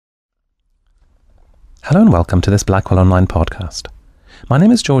Hello and welcome to this Blackwell Online podcast. My name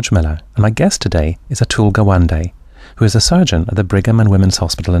is George Miller, and my guest today is Atul Gawande, who is a surgeon at the Brigham and Women's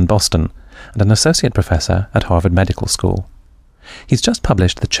Hospital in Boston and an associate professor at Harvard Medical School. He's just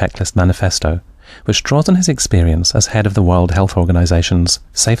published the Checklist Manifesto, which draws on his experience as head of the World Health Organization's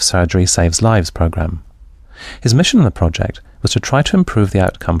Safe Surgery Saves Lives program. His mission in the project was to try to improve the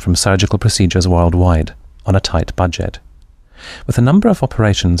outcome from surgical procedures worldwide on a tight budget. With the number of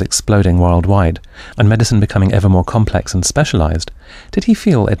operations exploding worldwide and medicine becoming ever more complex and specialized, did he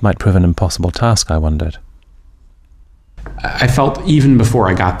feel it might prove an impossible task, I wondered? I felt even before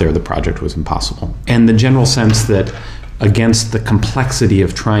I got there the project was impossible. And the general sense that against the complexity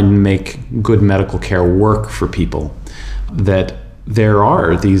of trying to make good medical care work for people, that there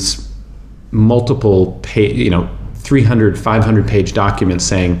are these multiple 300, 500-page documents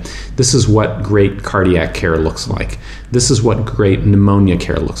saying, this is what great cardiac care looks like. This is what great pneumonia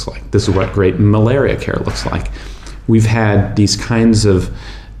care looks like. This is what great malaria care looks like. We've had these kinds of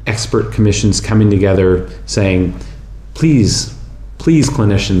expert commissions coming together saying, please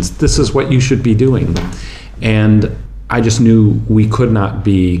clinicians, this is what you should be doing. And I just knew we could not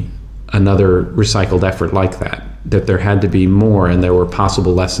be another recycled effort like that there had to be more, and there were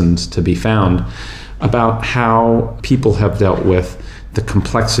possible lessons to be found about how people have dealt with the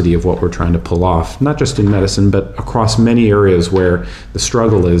complexity of what we're trying to pull off, not just in medicine, but across many areas where the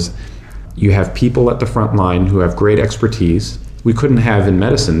struggle is you have people at the front line who have great expertise. We couldn't have in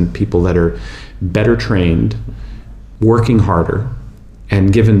medicine people that are better trained, working harder,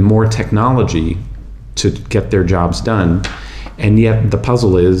 and given more technology to get their jobs done. And yet the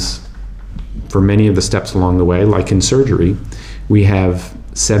puzzle is, for many of the steps along the way, like in surgery, we have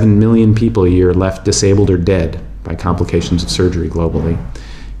 7 million people a year left disabled or dead by complications of surgery globally.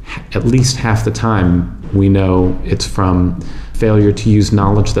 At least half the time we know it's from failure to use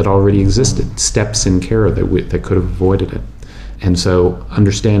knowledge that already existed, steps in care that could have avoided it. And so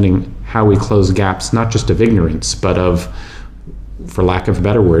understanding how we close gaps, not just of ignorance, but of, for lack of a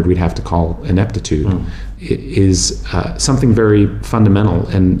better word, we'd have to call ineptitude, is something very fundamental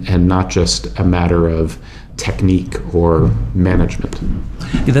and not just a matter of technique or management.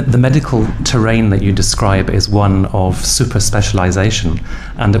 The medical terrain that you describe is one of super specialization,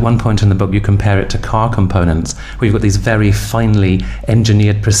 and at one point in the book you compare it to car components, where you've got these very finely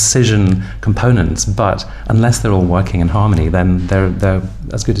engineered precision components, but unless they're all working in harmony, then they're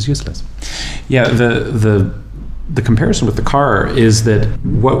as good as useless. Yeah, the comparison with the car is that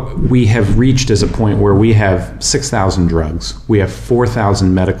what we have reached is a point where we have 6,000 drugs. We have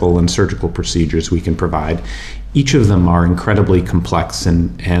 4,000 medical and surgical procedures we can provide. Each of them are incredibly complex,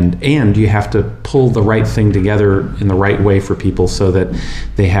 and you have to pull the right thing together in the right way for people so that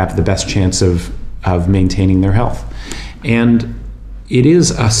they have the best chance of maintaining their health. And it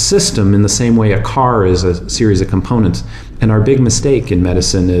is a system in the same way a car is a series of components. And our big mistake in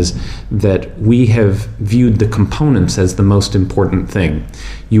medicine is that we have viewed the components as the most important thing.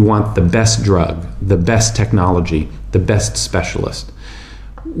 You want the best drug, the best technology, the best specialist.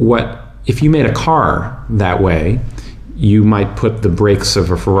 If you made a car that way, you might put the brakes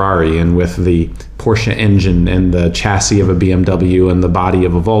of a Ferrari in with the Porsche engine and the chassis of a BMW and the body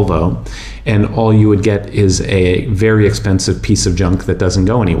of a Volvo, and all you would get is a very expensive piece of junk that doesn't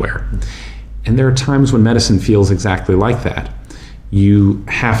go anywhere. And there are times when medicine feels exactly like that. You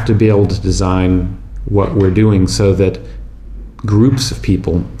have to be able to design what we're doing so that groups of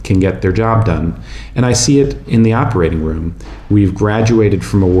people can get their job done. And I see it in the operating room. We've graduated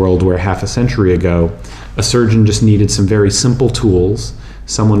from a world where half a century ago, a surgeon just needed some very simple tools,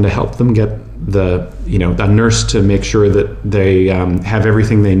 someone to help them get a nurse to make sure that they have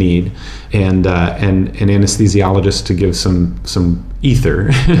everything they need, and an anesthesiologist to give some ether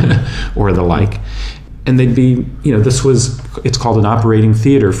or the like. And they'd be, it's called an operating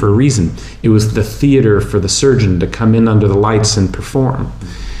theater for a reason. It was the theater for the surgeon to come in under the lights and perform.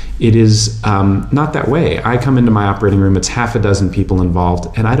 It is not that way. I come into my operating room, it's half a dozen people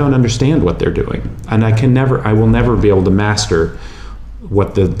involved, and I don't understand what they're doing. And I will never be able to master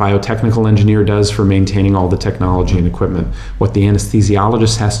what the biotechnical engineer does for maintaining all the technology and equipment, what the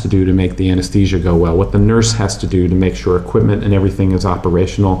anesthesiologist has to do to make the anesthesia go well, what the nurse has to do to make sure equipment and everything is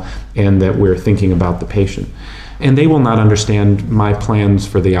operational and that we're thinking about the patient. And they will not understand my plans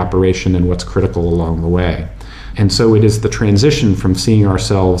for the operation and what's critical along the way. And so it is the transition from seeing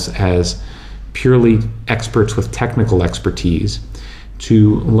ourselves as purely experts with technical expertise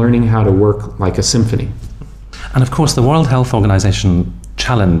to learning how to work like a symphony. And of course, the World Health Organization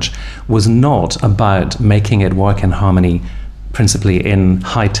challenge was not about making it work in harmony principally in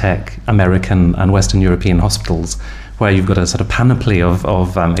high-tech American and Western European hospitals where you've got a sort of panoply of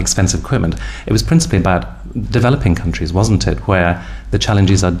expensive equipment. It was principally about developing countries, wasn't it, where the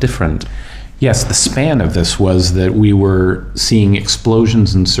challenges are different? Yes, the span of this was that we were seeing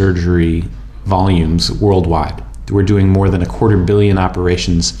explosions in surgery volumes worldwide. We're doing more than 250 million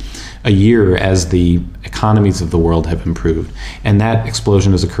operations a year as the economies of the world have improved. And that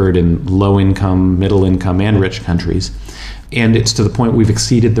explosion has occurred in low income, middle income, and rich countries. And it's to the point we've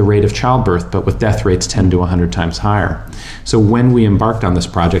exceeded the rate of childbirth, but with death rates 10 to 100 times higher. So when we embarked on this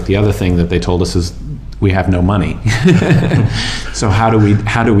project, the other thing that they told us is we have no money. So how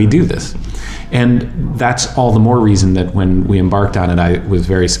do we do this? And that's all the more reason that when we embarked on it, I was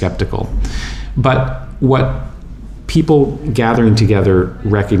very skeptical. But what people gathering together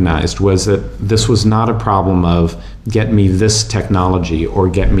recognized was that this was not a problem of get me this technology or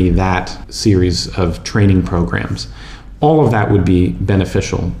get me that series of training programs. All of that would be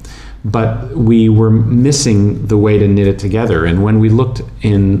beneficial, but we were missing the way to knit it together. And when we looked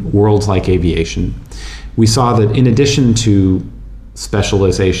in worlds like aviation, we saw that in addition to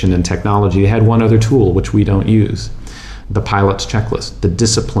specialization and technology, they had one other tool which we don't use: the pilot's checklist, the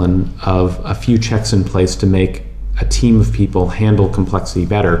discipline of a few checks in place to make a team of people handle complexity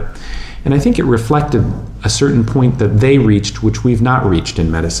better. And I think it reflected a certain point that they reached, which we've not reached in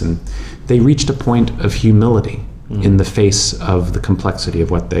medicine. They reached a point of humility in the face of the complexity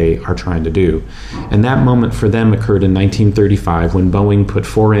of what they are trying to do. And that moment for them occurred in 1935 when Boeing put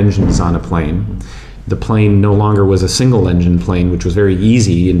 4 engines on a plane. The plane no longer was a single engine plane, which was very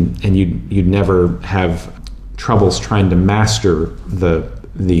easy, and you'd never have troubles trying to master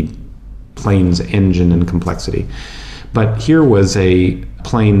the plane's engine and complexity. But here was a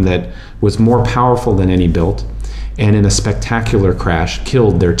plane that was more powerful than any built, and in a spectacular crash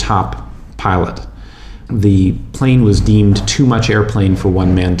killed their top pilot. The plane was deemed too much airplane for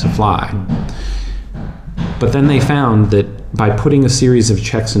one man to fly. But then they found that by putting a series of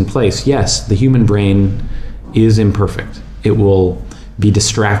checks in place, yes, the human brain is imperfect. It will be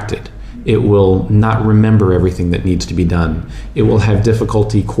distracted. It will not remember everything that needs to be done. It will have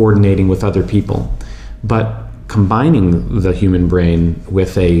difficulty coordinating with other people. But combining the human brain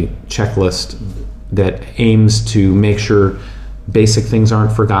with a checklist that aims to make sure basic things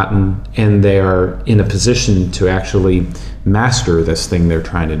aren't forgotten and they are in a position to actually master this thing they're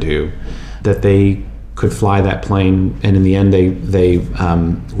trying to do, that they could fly that plane, and in the end they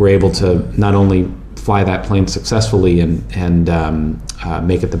were able to not only fly that plane successfully and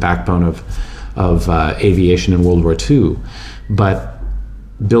make it the backbone of aviation in World War II, but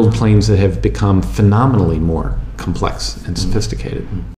build planes that have become phenomenally more complex and sophisticated.